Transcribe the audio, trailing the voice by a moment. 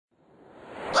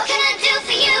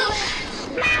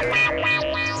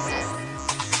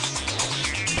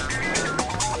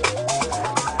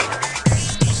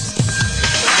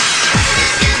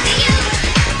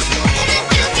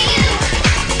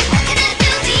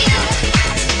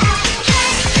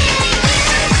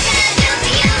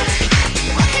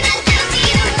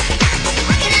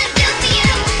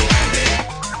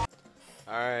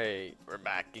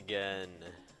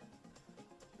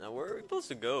Now where are we supposed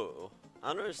to go? I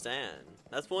don't understand.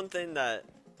 That's one thing that...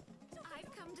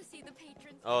 I've come to see the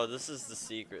patrons. Oh, this is the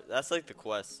secret. That's like the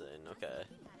quest thing. Okay.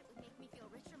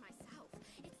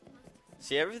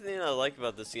 See, everything I like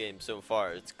about this game so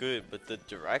far, it's good, but the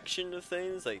direction of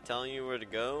things, like telling you where to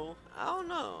go, I don't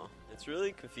know. It's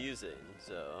really confusing,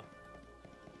 so...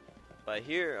 But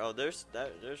here, oh, there's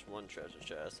one treasure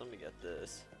chest. Let me get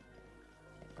this.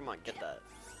 Come on, get that.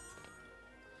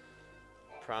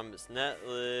 Promise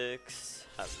Netflix.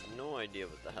 I have no idea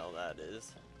what the hell that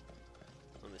is.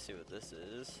 Let me see what this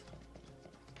is.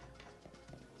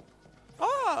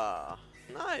 Ah,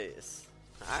 nice.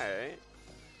 Alright.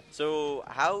 So,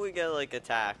 how do we get, like,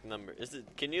 attack number? Is it,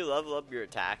 can you level up your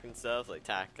attack and stuff? Like,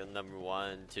 attack number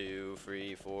 1, 2,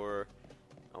 3, 4?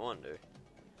 I wonder.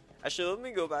 Actually, let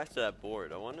me go back to that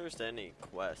board. I wonder if there's any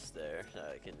quests there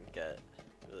that I can get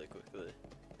really quickly.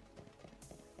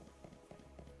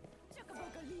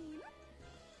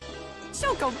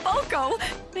 Chocoboco!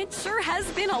 It sure has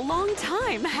been a long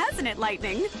time, hasn't it,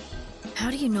 Lightning?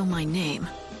 How do you know my name?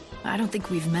 I don't think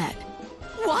we've met.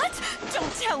 What?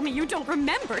 Don't tell me you don't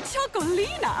remember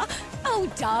Chocolina!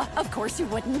 Oh, duh, of course you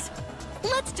wouldn't.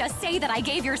 Let's just say that I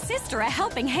gave your sister a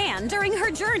helping hand during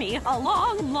her journey a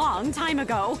long, long time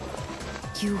ago.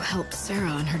 You helped Sarah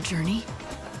on her journey?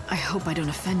 I hope I don't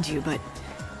offend you, but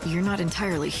you're not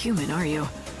entirely human, are you?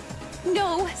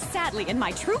 No, sadly, in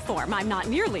my true form, I'm not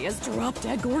nearly as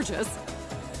drop-dead gorgeous.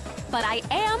 But I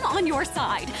am on your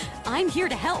side. I'm here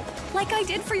to help, like I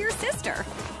did for your sister.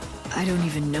 I don't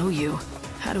even know you.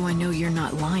 How do I know you're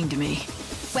not lying to me?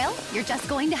 Well, you're just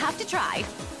going to have to try.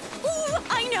 Ooh,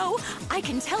 I know! I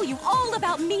can tell you all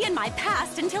about me and my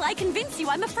past until I convince you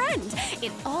I'm a friend.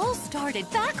 It all started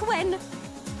back when...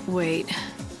 Wait,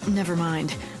 never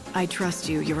mind. I trust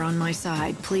you. You're on my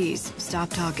side. Please, stop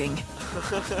talking.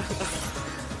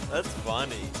 That's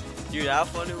funny. Dude, how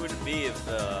funny would it be if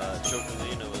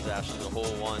Chocolina was actually the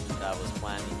whole one that was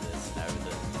planning this and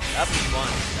everything? That'd be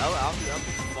funny. That'd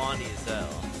be funny as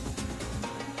hell.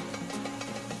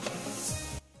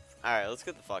 Alright, let's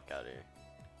get the fuck out of here.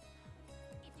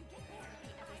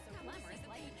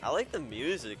 I like the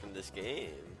music in this game.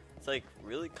 It's like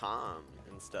really calm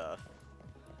and stuff.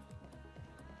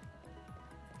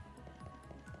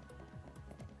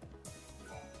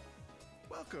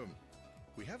 Welcome.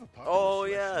 We have a Oh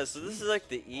yeah, so this is like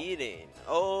the eating.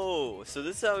 Oh, so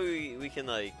this is how we can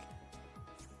like...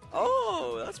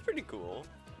 Oh, that's pretty cool.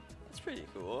 That's pretty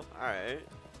cool. Alright.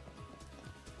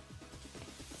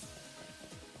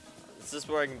 Is this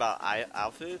where I can buy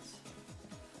outfits?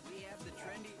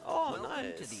 Oh,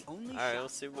 nice. Alright,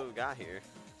 let's see what we got here.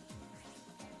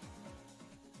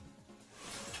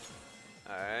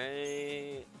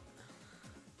 Alright.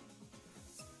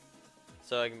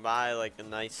 So I can buy like a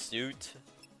nice suit.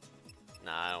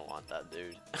 Nah, I don't want that,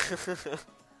 dude.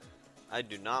 I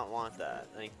do not want that.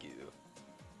 Thank you.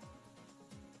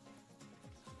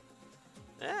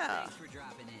 Yeah.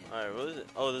 Alright, what is it?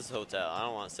 Oh, this is a hotel. I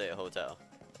don't want to say a hotel.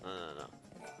 No.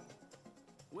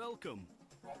 Welcome.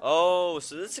 Oh,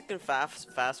 so this can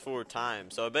fast forward time.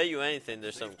 So I bet you anything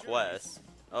there's some quests.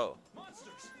 Oh.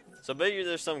 So I bet you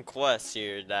there's some quests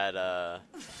here that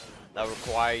that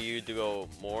require you to go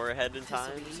more ahead in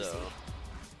time. So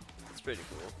that's pretty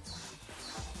cool.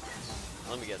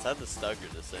 Let me guess. I have to stagger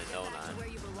this thing, don't I?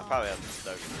 I probably have to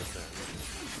stagger this thing.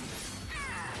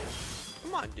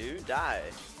 Come on, dude,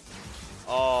 die.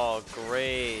 Oh,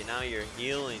 great. Now you're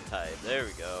healing type. There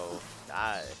we go.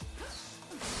 Die.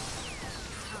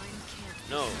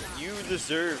 No, you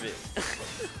deserve it.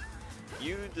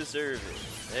 You deserve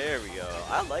it. There we go.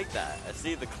 I like that. I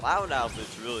see the cloud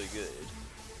outfit's really good.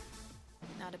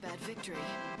 Not a bad victory.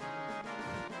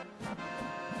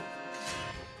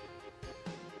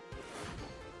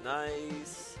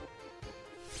 Nice.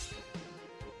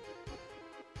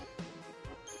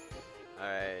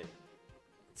 Alright.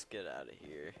 Let's get out of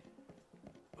here.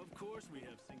 Of course we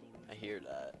have single room. I hear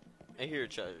that. I hear a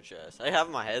treasure chest. I have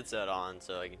my headset on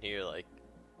so I can hear like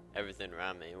everything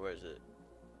around me. Where is it?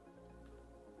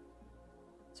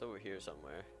 It's over here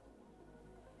somewhere.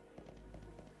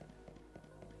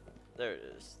 There it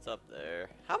is. It's up there.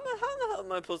 How the hell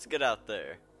am I supposed to get out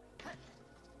there?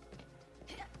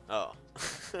 Oh.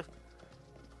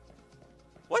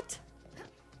 What?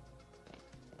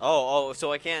 Oh,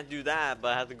 so I can't do that, but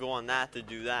I have to go on that to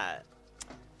do that.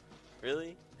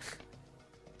 Really?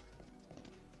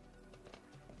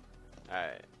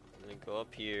 Alright. I'm gonna go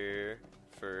up here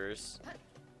first.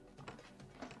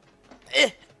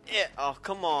 Oh,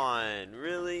 come on.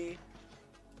 Really?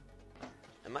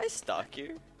 Am I stuck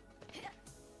here?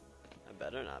 I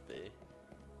better not be.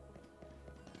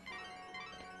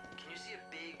 Can you see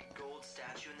a big gold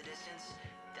statue statue in the distance,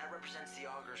 that represents the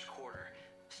Augur's Quarter.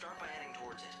 Start by heading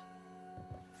towards it.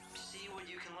 See what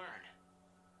you can learn.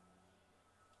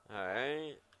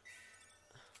 Alright.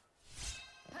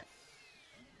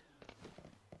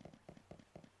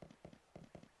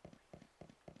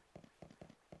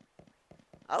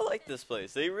 I like this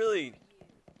place. They really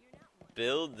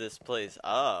build this place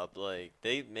up. Like,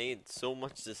 they made so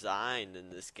much design in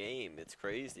this game. It's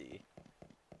crazy.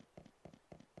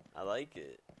 I like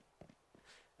it.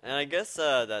 And I guess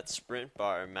that sprint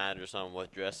bar matters on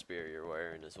what dress spear you're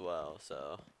wearing as well.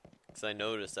 So, because I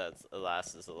noticed that it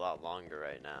lasts a lot longer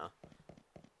right now.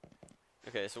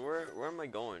 Okay, so where am I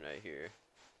going right here?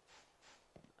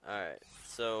 Alright,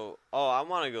 so, oh, I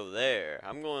want to go there.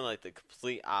 I'm going like the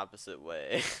complete opposite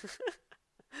way.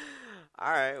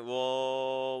 Alright,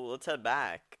 well, let's head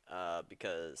back,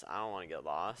 because I don't want to get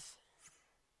lost.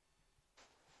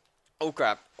 Oh,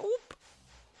 crap. Oop.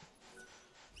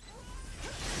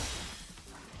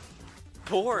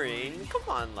 Boring? Come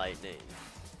on, Lightning.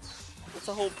 What's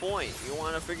the whole point? You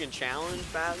want a freaking challenge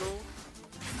battle?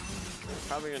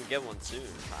 Probably gonna get one soon,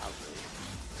 probably.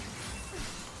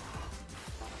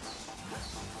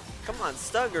 Come on,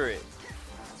 stagger it.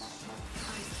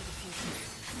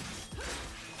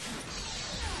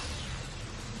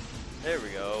 There we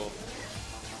go.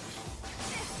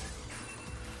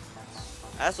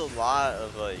 That's a lot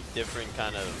of like different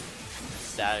kind of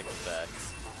static effects.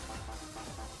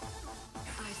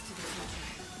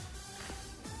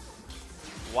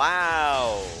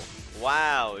 Wow.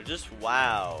 Wow, just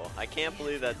wow. I can't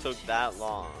believe that took that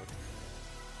long.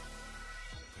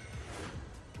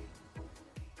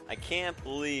 I can't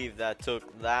believe that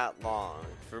took that long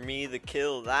for me to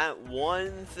kill that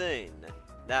one thing.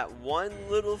 That one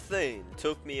little thing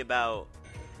took me about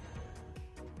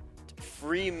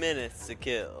 3 minutes to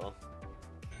kill.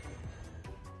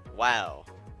 Wow.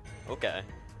 Okay.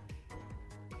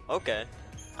 Okay.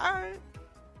 Alright.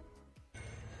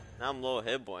 Now I'm low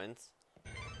hit points.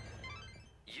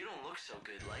 You don't look so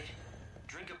good, Light.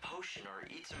 Drink a potion or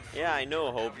eat some food. Yeah, I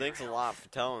know, Hope. Thanks a lot for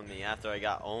telling me after I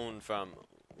got owned from...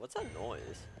 What's that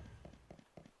noise?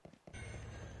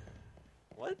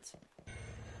 What?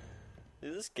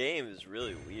 Dude, this game is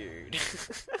really weird.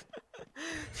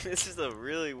 This is a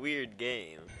really weird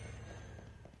game.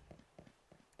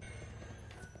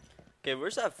 Okay,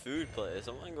 where's that food place?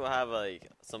 I want to go have, like,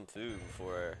 some food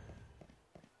before...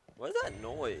 What is that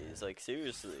noise? Like,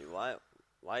 seriously, why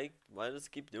does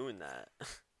it keep doing that?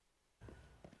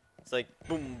 It's like,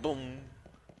 boom, boom,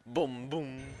 boom,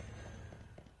 boom.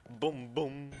 Boom,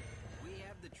 boom.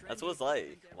 That's what it's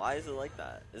like. Why is it like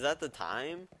that? Is that the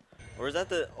time? Or is that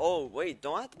the... Oh, wait.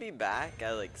 Don't I have to be back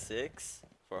at, like, 6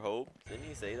 for Hope? Didn't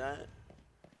he say that?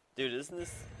 Dude, isn't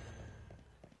this...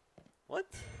 What?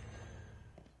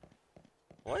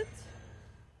 What?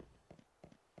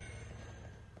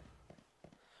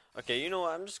 Okay, you know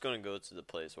what? I'm just gonna go to the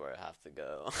place where I have to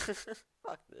go.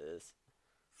 Fuck this.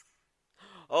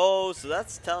 Oh, so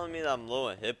that's telling me that I'm low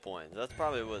on hit points. That's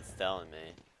probably what it's telling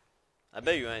me. I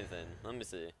bet you anything. Let me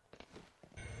see.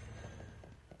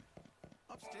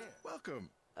 Upstairs. Welcome.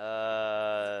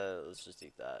 Let's just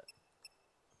eat that.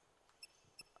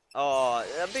 Oh,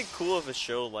 that'd be cool if it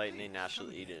showed Lightning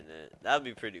actually eating it. That'd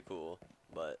be pretty cool.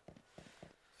 But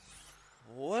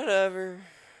whatever.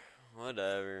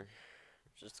 Whatever.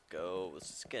 Just go. Let's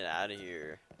just get out of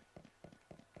here.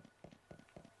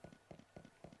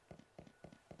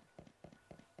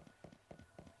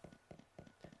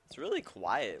 It's really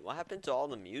quiet. What happened to all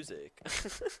the music?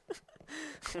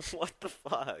 What the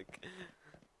fuck?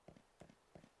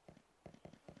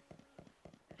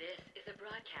 This is a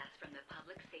broadcast from the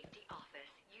Public Safety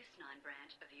Office, Yusnan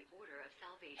branch of the Order of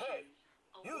Salvation. Hey,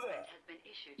 a you warrant there. has been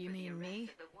issued You for the mean arrest me?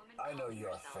 of the woman I know calling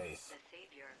your herself face. the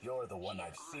Savior. You're the one She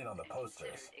I've is seen on the armed and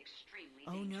posters. considered extremely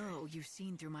Oh dangerous. no, you've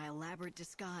seen through my elaborate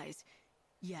disguise.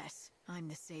 Yes,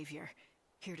 I'm the Savior,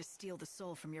 here to steal the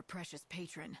soul from your precious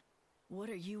patron. What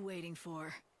are you waiting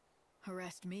for?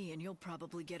 Arrest me and you'll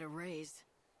probably get a raise.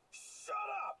 Shut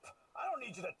up! I don't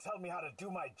need you to tell me how to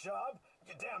do my job,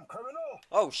 you damn criminal!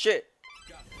 Oh shit.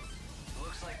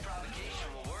 Looks like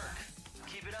provocation will work.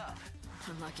 Keep it up.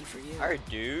 Unlucky for you. Alright,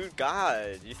 dude.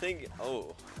 God. You think.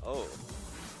 Oh. Oh.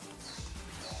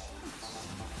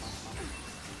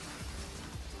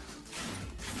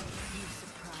 You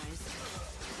surprised.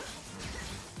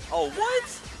 Oh,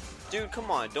 what? Dude, come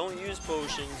on. Don't use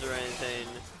potions or anything.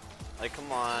 Like,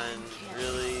 come on.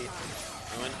 Really?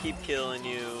 I'm gonna keep killing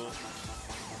you.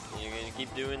 And you're gonna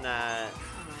keep doing that.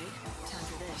 Alright, time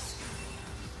for this.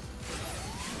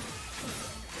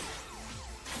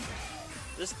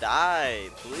 Just die,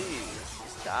 please.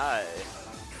 Just die.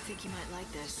 Think you might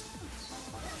like this.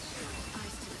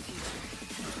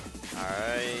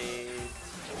 Alright.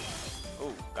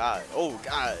 Oh god. Oh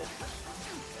god.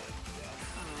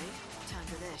 Alright, time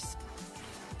for this.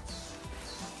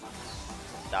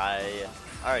 Die.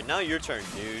 Alright, now your turn,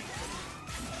 dude.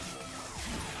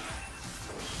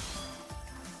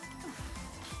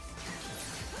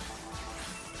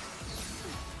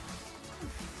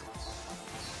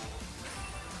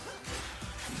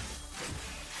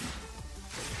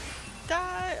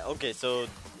 Die! Okay, so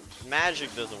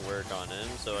magic doesn't work on him,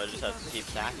 so I just have to keep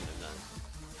attacking him then.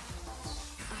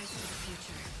 I see the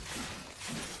future.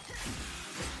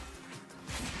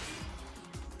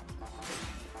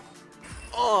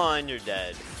 Oh, and you're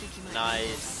dead. Think you might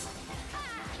Nice.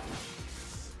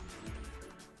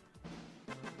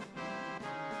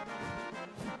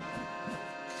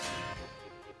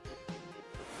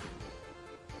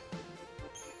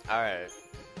 Alright.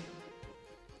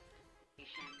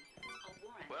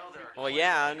 Well, there are Well,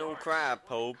 yeah, plenty of no yards. crap,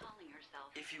 Hope.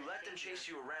 If you let them chase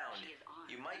you around,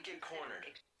 you might get cornered.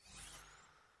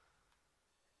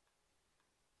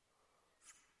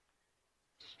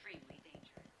 Extremely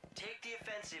dangerous. Take the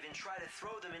offensive and try to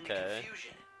throw them into Okay.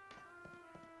 confusion.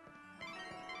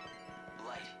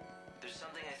 Light, there's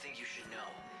something I think you should know.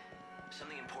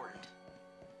 Something important.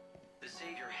 The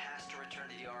Savior has to return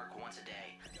to the Ark once a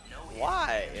day. No ifs,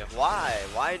 Why? ands, or Why?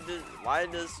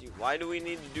 buts. Why do we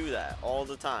need to do that all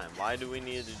the time? Why do we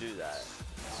need to do that?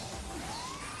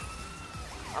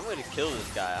 I'm gonna kill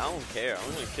this guy. I don't care.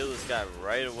 I'm gonna kill this guy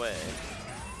right away.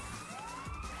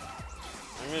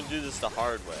 I'm gonna do this the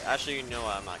hard way. Actually, you know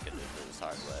what? I'm not gonna do this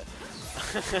hard way.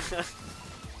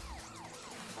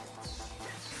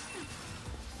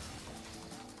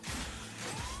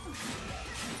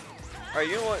 Alright,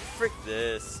 you know what? Frick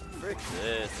this. Frick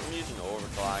this. I'm using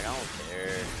overclock. I don't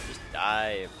care. Just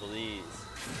die, please.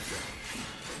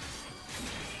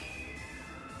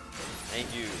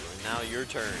 Thank you. And now your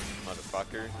turn,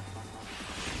 motherfucker.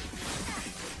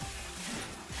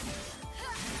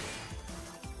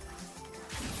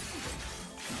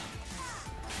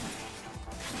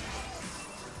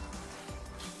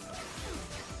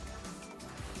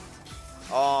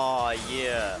 Oh,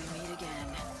 yeah. We meet again.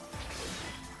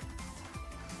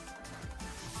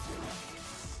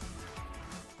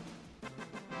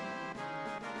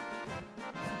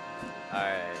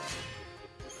 Alright.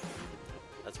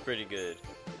 That's pretty good.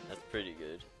 That's pretty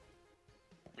good.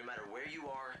 No matter where you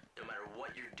are, no matter what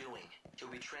you're doing, you'll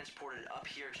be transported up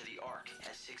here to the Ark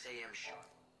at 6 a.m. sharp.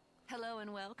 Hello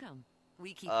and welcome.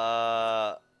 We keep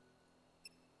Alright,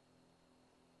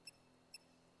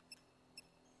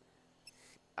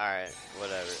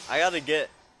 whatever. I gotta get...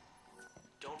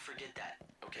 Don't forget that,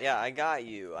 okay? Yeah, I got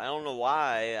you. I don't know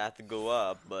why I have to go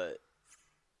up, but...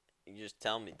 You just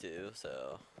tell me to,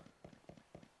 so...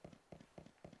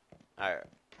 Alright.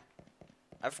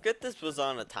 I forget this was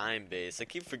on a time base. I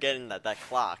keep forgetting that that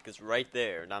clock is right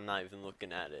there, and I'm not even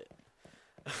looking at it.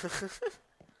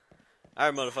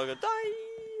 Alright, motherfucker, die!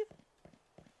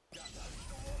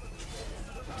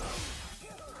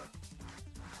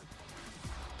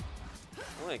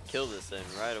 I'm gonna kill this thing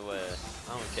right away.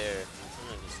 I don't care. I'm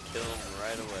gonna just kill him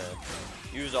right away.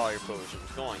 Use all your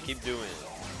potions. Go on, keep doing it.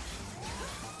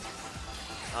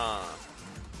 Oh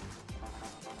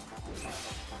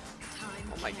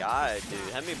my god, dude.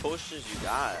 How many potions you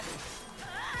got?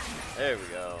 There we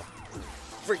go.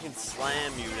 Freaking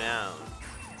slam you down.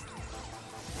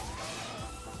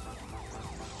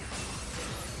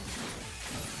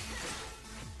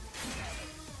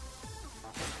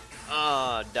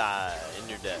 Ah, die, and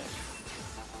you're dead.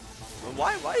 Well,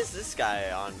 why is this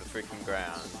guy on the freaking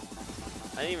ground?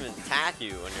 I didn't even attack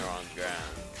you when you're on the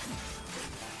ground.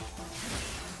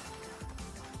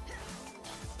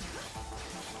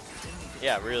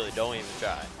 Yeah, really, don't even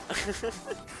try.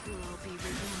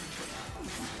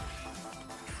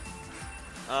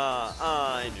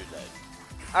 And you're dead.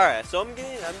 Alright, so I'm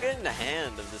getting the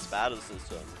hand of this battle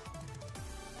system.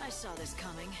 I saw this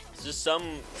coming. It's just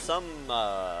some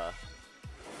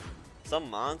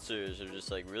monsters are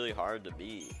just like really hard to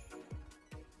beat.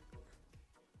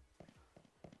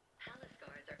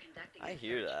 I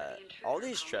hear that. All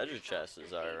these treasure chests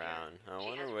are around. I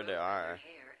wonder where they are.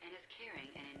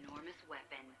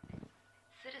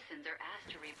 Citizens are asked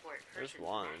to report There's persons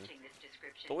one. matching this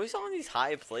description. But always on these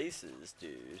high places,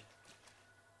 dude.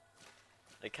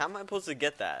 Like, how am I supposed to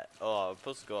get that? Oh, I'm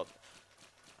supposed to go up.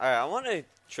 Alright, I want to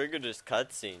trigger this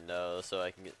cutscene, though, so I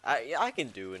can get... I can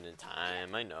do it in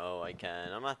time. I know I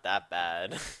can. I'm not that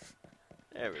bad.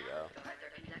 There we go.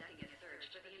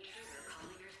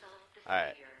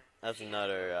 Alright. That's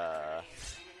another,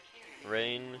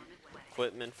 rain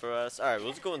equipment for us. Alright,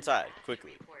 let's go inside,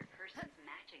 quickly.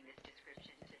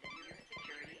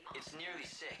 It's nearly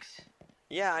 6.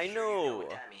 Yeah, I Sure you know know. what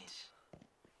that means.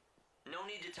 No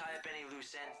need to tie up any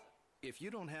loose ends. If you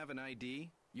don't have an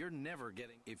ID, you're never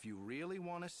getting... If you really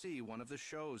want to see one of the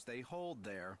shows they hold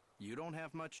there, you don't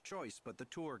have much choice but the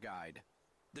tour guide.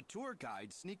 The tour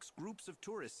guide sneaks groups of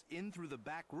tourists in through the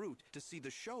back route to see the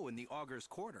show in the Augur's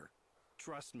Quarter.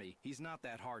 Trust me, he's not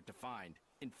that hard to find.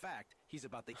 In fact, he's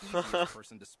about the easiest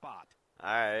person to spot.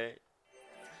 Alright.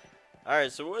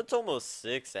 Alright, so it's almost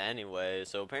 6 anyway,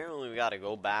 so apparently we gotta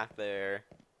go back there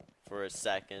for a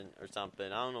second or something.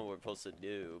 I don't know what we're supposed to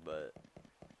do, but...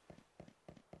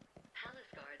 Palace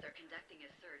guards are conducting a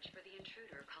search for the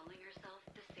intruder calling herself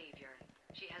the Savior.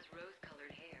 She has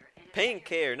rose-colored hair and a Pink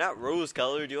hair, not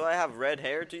rose-colored. Do I have red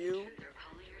hair to you? intruder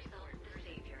calling herself the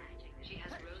Savior. She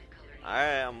has rose-colored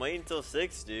hair. Alright, I'm waiting till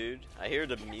 6, dude. I hear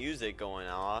the music going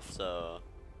off, so...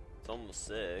 It's almost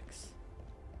 6.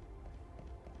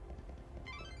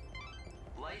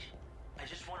 Light, I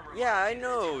just want to remind Yeah, I you that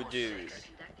know, it's almost dude. 6,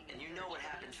 and you know what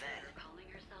happens then.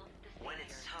 When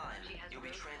it's time, you'll be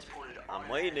transported I'm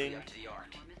automatically waiting. up to the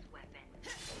Ark.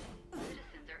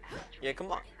 Yeah,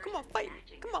 come on. Come on, fight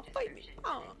me. Come on, fight me.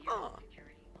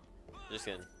 Just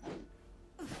kidding.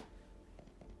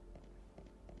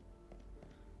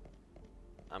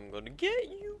 I'm gonna get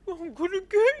you. I'm gonna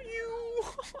get you.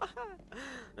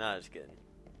 Nah, just kidding.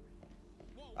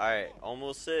 Alright,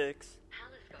 almost 6.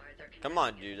 Come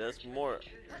on, dude. That's more.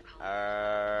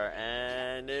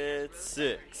 And it's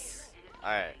 6.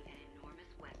 Alright.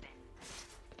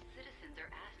 Citizens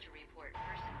are asked to report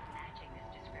persons matching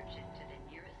this description to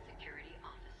the nearest security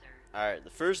officer. Alright, the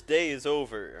first day is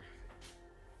over.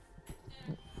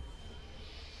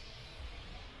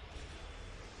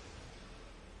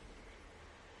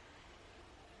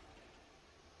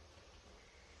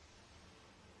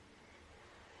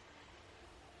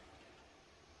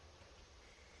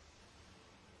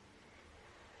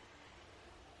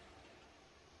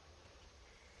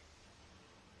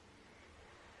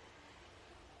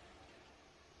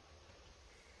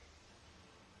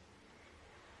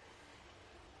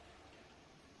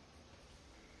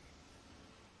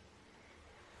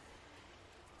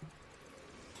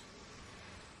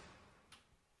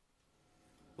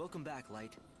 Welcome back,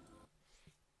 Light.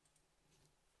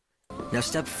 Now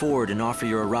step forward and offer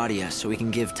your Aradia so we can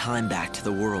give time back to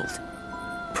the world.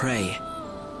 Pray.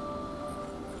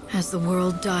 As the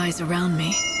world dies around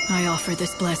me, I offer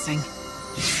this blessing.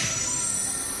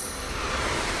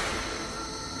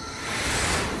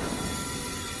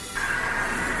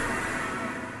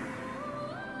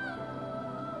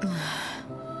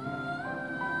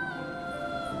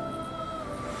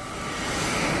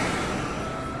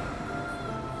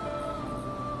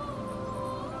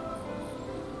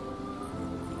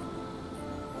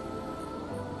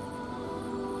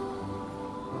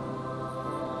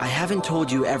 I haven't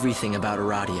told you everything about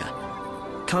Aradia.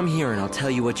 Come here and I'll tell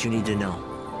you what you need to know.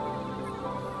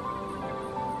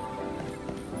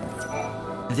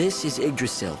 This is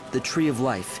Yggdrasil, the Tree of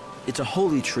Life. It's a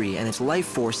holy tree and its life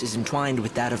force is entwined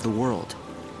with that of the world.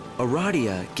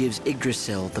 Aradia gives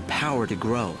Yggdrasil the power to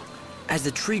grow. As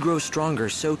the tree grows stronger,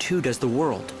 so too does the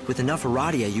world. With enough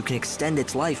Aradia, you can extend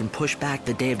its life and push back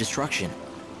the Day of Destruction.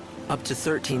 Up to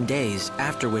 13 days,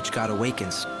 after which God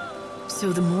awakens.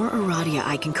 So the more Aradia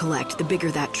I can collect, the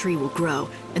bigger that tree will grow.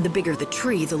 And the bigger the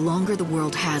tree, the longer the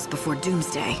world has before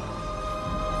Doomsday.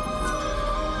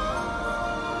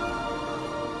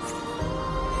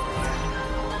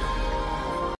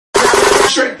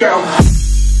 Straight down.